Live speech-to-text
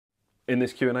In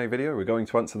this Q&A video, we're going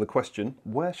to answer the question,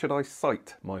 where should I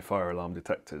site my fire alarm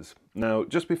detectors? Now,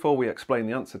 just before we explain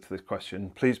the answer to this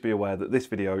question, please be aware that this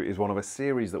video is one of a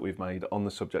series that we've made on the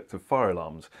subject of fire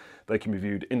alarms. They can be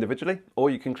viewed individually, or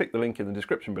you can click the link in the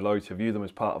description below to view them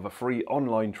as part of a free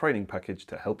online training package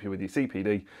to help you with your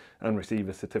CPD and receive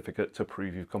a certificate to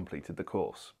prove you've completed the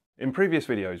course. In previous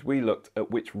videos, we looked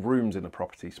at which rooms in a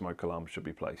property smoke alarms should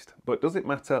be placed. But does it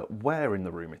matter where in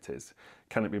the room it is?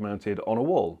 Can it be mounted on a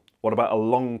wall? What about a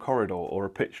long corridor or a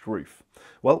pitched roof?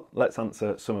 Well, let's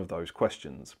answer some of those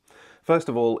questions. First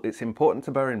of all, it's important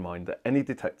to bear in mind that any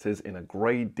detectors in a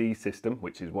grade D system,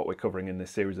 which is what we're covering in this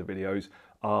series of videos,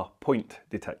 are point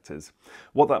detectors.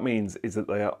 What that means is that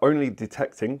they are only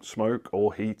detecting smoke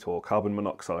or heat or carbon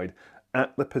monoxide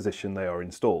at the position they are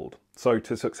installed. So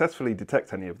to successfully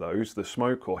detect any of those, the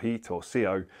smoke or heat or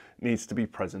CO needs to be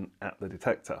present at the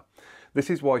detector. This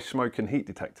is why smoke and heat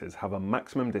detectors have a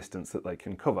maximum distance that they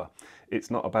can cover. It's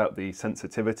not about the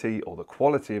sensitivity or the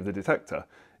quality of the detector,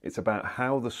 it's about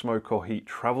how the smoke or heat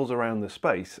travels around the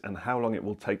space and how long it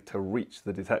will take to reach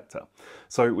the detector.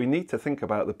 So we need to think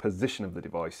about the position of the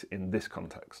device in this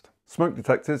context. Smoke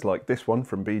detectors like this one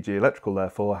from BG Electrical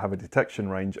therefore have a detection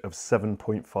range of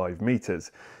 7.5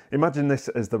 meters. Imagine this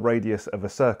as the radius of a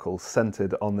circle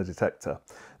centered on the detector.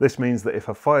 This means that if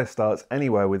a fire starts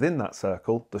anywhere within that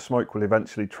circle, the smoke will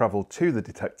eventually travel to the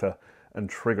detector and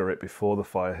trigger it before the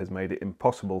fire has made it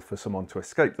impossible for someone to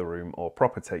escape the room or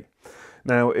property.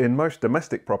 Now, in most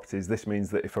domestic properties, this means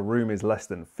that if a room is less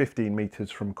than 15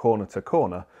 meters from corner to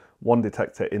corner, one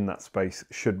detector in that space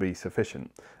should be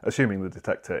sufficient, assuming the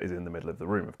detector is in the middle of the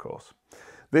room, of course.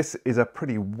 This is a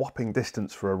pretty whopping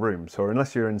distance for a room, so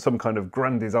unless you're in some kind of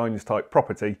grand designs type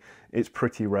property, it's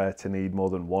pretty rare to need more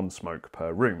than one smoke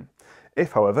per room.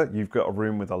 If, however, you've got a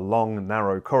room with a long,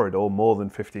 narrow corridor more than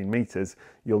 15 meters,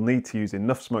 you'll need to use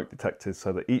enough smoke detectors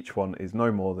so that each one is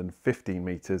no more than 15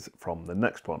 meters from the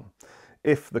next one.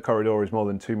 If the corridor is more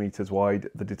than 2 meters wide,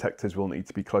 the detectors will need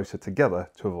to be closer together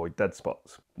to avoid dead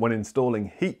spots. When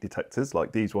installing heat detectors,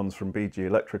 like these ones from BG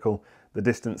Electrical, the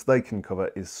distance they can cover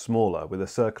is smaller, with a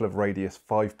circle of radius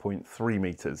 5.3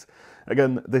 meters.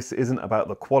 Again, this isn't about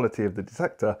the quality of the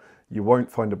detector. You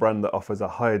won't find a brand that offers a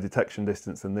higher detection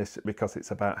distance than this because it's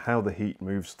about how the heat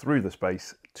moves through the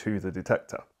space to the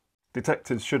detector.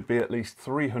 Detectors should be at least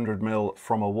 300 mm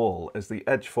from a wall, as the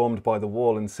edge formed by the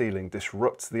wall and ceiling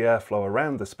disrupts the airflow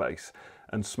around the space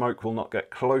and smoke will not get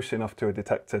close enough to a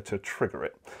detector to trigger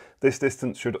it. This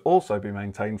distance should also be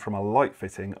maintained from a light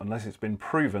fitting unless it's been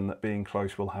proven that being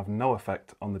close will have no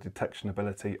effect on the detection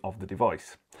ability of the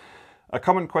device. A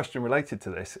common question related to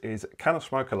this is, can a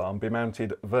smoke alarm be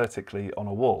mounted vertically on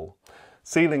a wall?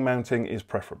 Ceiling mounting is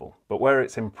preferable, but where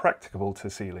it's impracticable to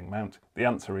ceiling mount, the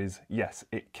answer is yes,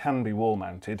 it can be wall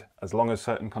mounted as long as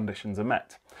certain conditions are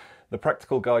met. The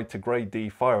Practical Guide to Grade D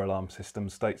Fire Alarm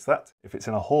Systems states that if it's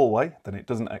in a hallway, then it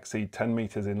doesn't exceed 10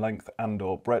 meters in length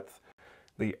and/or breadth.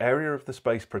 The area of the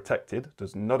space protected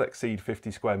does not exceed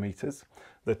 50 square meters.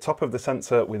 The top of the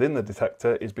sensor within the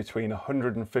detector is between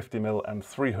 150 mm and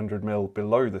 300 mm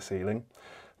below the ceiling.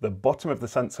 The bottom of the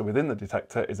sensor within the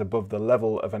detector is above the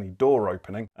level of any door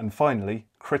opening. And finally,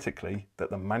 critically, that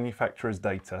the manufacturer's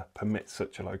data permits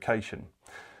such a location.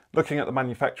 Looking at the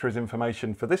manufacturer's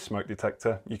information for this smoke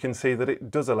detector, you can see that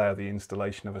it does allow the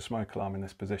installation of a smoke alarm in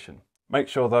this position. Make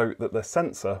sure though that the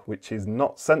sensor, which is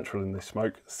not central in this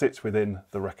smoke, sits within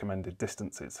the recommended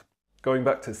distances. Going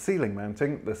back to ceiling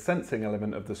mounting, the sensing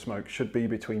element of the smoke should be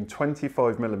between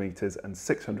 25 mm and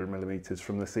 600 mm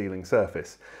from the ceiling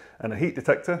surface, and a heat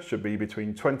detector should be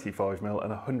between 25 mm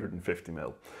and 150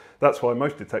 mm. That's why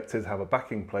most detectors have a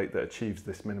backing plate that achieves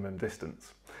this minimum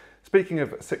distance. Speaking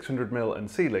of 600 mm and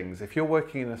ceilings, if you're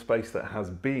working in a space that has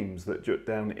beams that jut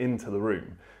down into the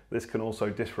room, this can also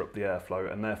disrupt the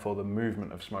airflow and therefore the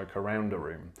movement of smoke around a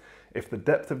room. If the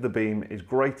depth of the beam is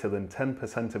greater than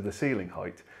 10% of the ceiling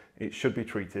height, it should be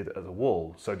treated as a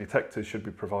wall, so detectors should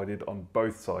be provided on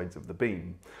both sides of the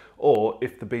beam. Or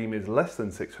if the beam is less than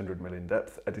 600 mm in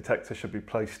depth, a detector should be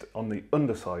placed on the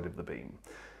underside of the beam.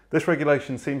 This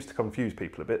regulation seems to confuse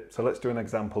people a bit, so let's do an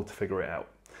example to figure it out.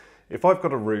 If I've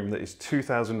got a room that is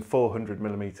 2,400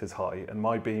 mm high and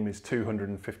my beam is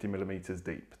 250 mm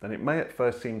deep, then it may at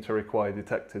first seem to require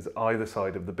detectors either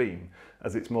side of the beam,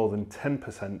 as it's more than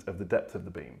 10% of the depth of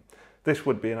the beam. This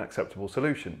would be an acceptable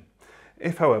solution.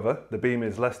 If, however, the beam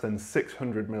is less than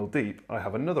 600 mm deep, I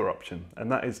have another option,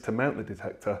 and that is to mount the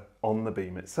detector on the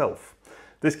beam itself.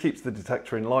 This keeps the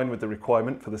detector in line with the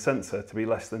requirement for the sensor to be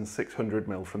less than 600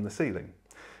 mm from the ceiling.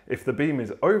 If the beam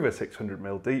is over 600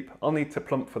 mm deep, I'll need to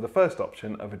plump for the first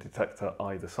option of a detector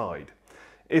either side.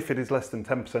 If it is less than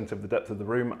 10% of the depth of the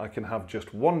room, I can have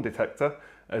just one detector,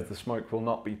 as the smoke will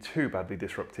not be too badly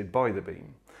disrupted by the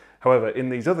beam. However, in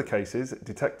these other cases,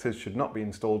 detectors should not be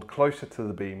installed closer to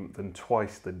the beam than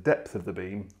twice the depth of the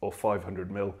beam, or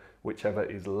 500mm, whichever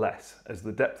is less, as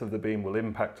the depth of the beam will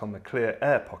impact on the clear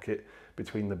air pocket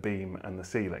between the beam and the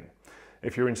ceiling.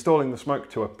 If you're installing the smoke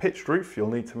to a pitched roof,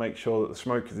 you'll need to make sure that the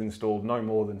smoke is installed no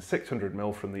more than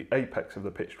 600mm from the apex of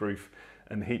the pitched roof,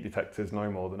 and heat detectors no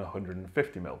more than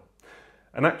 150mm.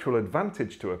 An actual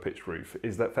advantage to a pitched roof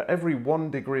is that for every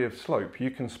 1 degree of slope, you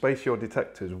can space your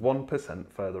detectors 1%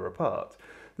 further apart.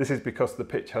 This is because the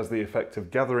pitch has the effect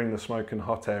of gathering the smoke and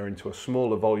hot air into a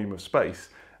smaller volume of space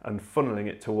and funneling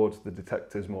it towards the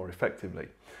detectors more effectively.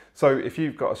 So if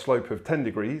you've got a slope of 10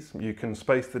 degrees, you can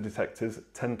space the detectors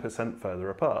 10% further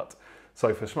apart.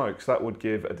 So for smokes, that would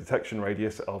give a detection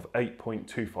radius of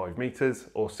 8.25 metres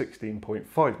or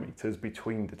 16.5 metres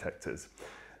between detectors.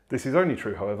 This is only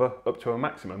true, however, up to a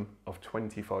maximum of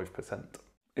 25%.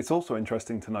 It's also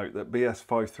interesting to note that BS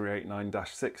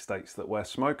 5389-6 states that where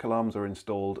smoke alarms are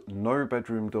installed, no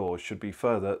bedroom doors should be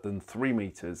further than 3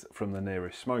 metres from the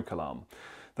nearest smoke alarm,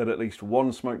 that at least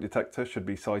one smoke detector should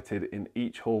be sited in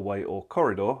each hallway or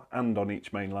corridor and on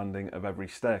each main landing of every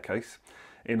staircase.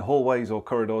 In hallways or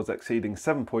corridors exceeding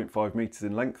 7.5 metres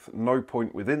in length, no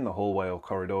point within the hallway or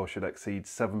corridor should exceed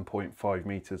 7.5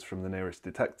 metres from the nearest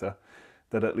detector,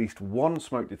 that at least one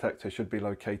smoke detector should be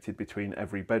located between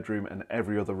every bedroom and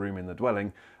every other room in the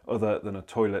dwelling, other than a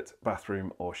toilet,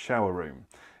 bathroom or shower room.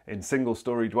 In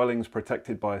single-storey dwellings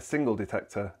protected by a single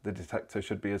detector, the detector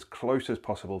should be as close as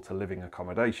possible to living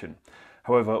accommodation.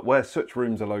 However, where such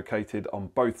rooms are located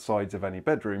on both sides of any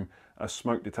bedroom, a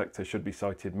smoke detector should be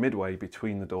sited midway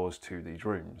between the doors to these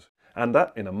rooms. And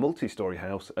that, in a multi-storey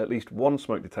house, at least one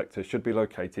smoke detector should be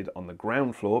located on the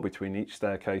ground floor between each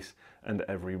staircase and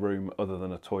every room other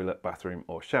than a toilet, bathroom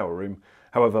or shower room.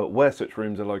 However, where such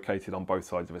rooms are located on both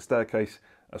sides of a staircase,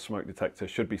 a smoke detector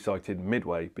should be sited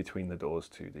midway between the doors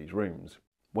to these rooms.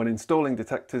 When installing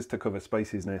detectors to cover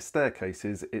spaces near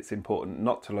staircases, it's important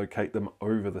not to locate them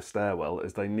over the stairwell,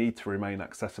 as they need to remain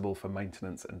accessible for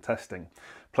maintenance and testing.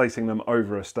 Placing them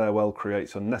over a stairwell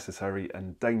creates unnecessary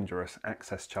and dangerous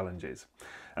access challenges.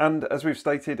 And as we've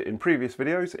stated in previous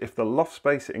videos, if the loft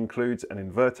space includes an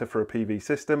inverter for a PV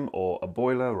system or a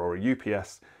boiler or a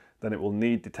UPS, then it will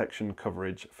need detection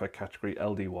coverage for category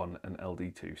LD1 and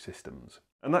LD2 systems.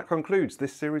 And that concludes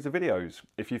this series of videos.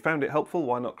 If you found it helpful,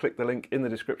 why not click the link in the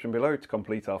description below to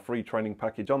complete our free training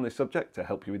package on this subject to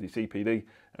help you with your CPD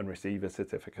and receive a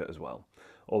certificate as well.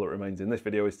 All that remains in this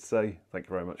video is to say thank you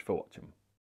very much for watching.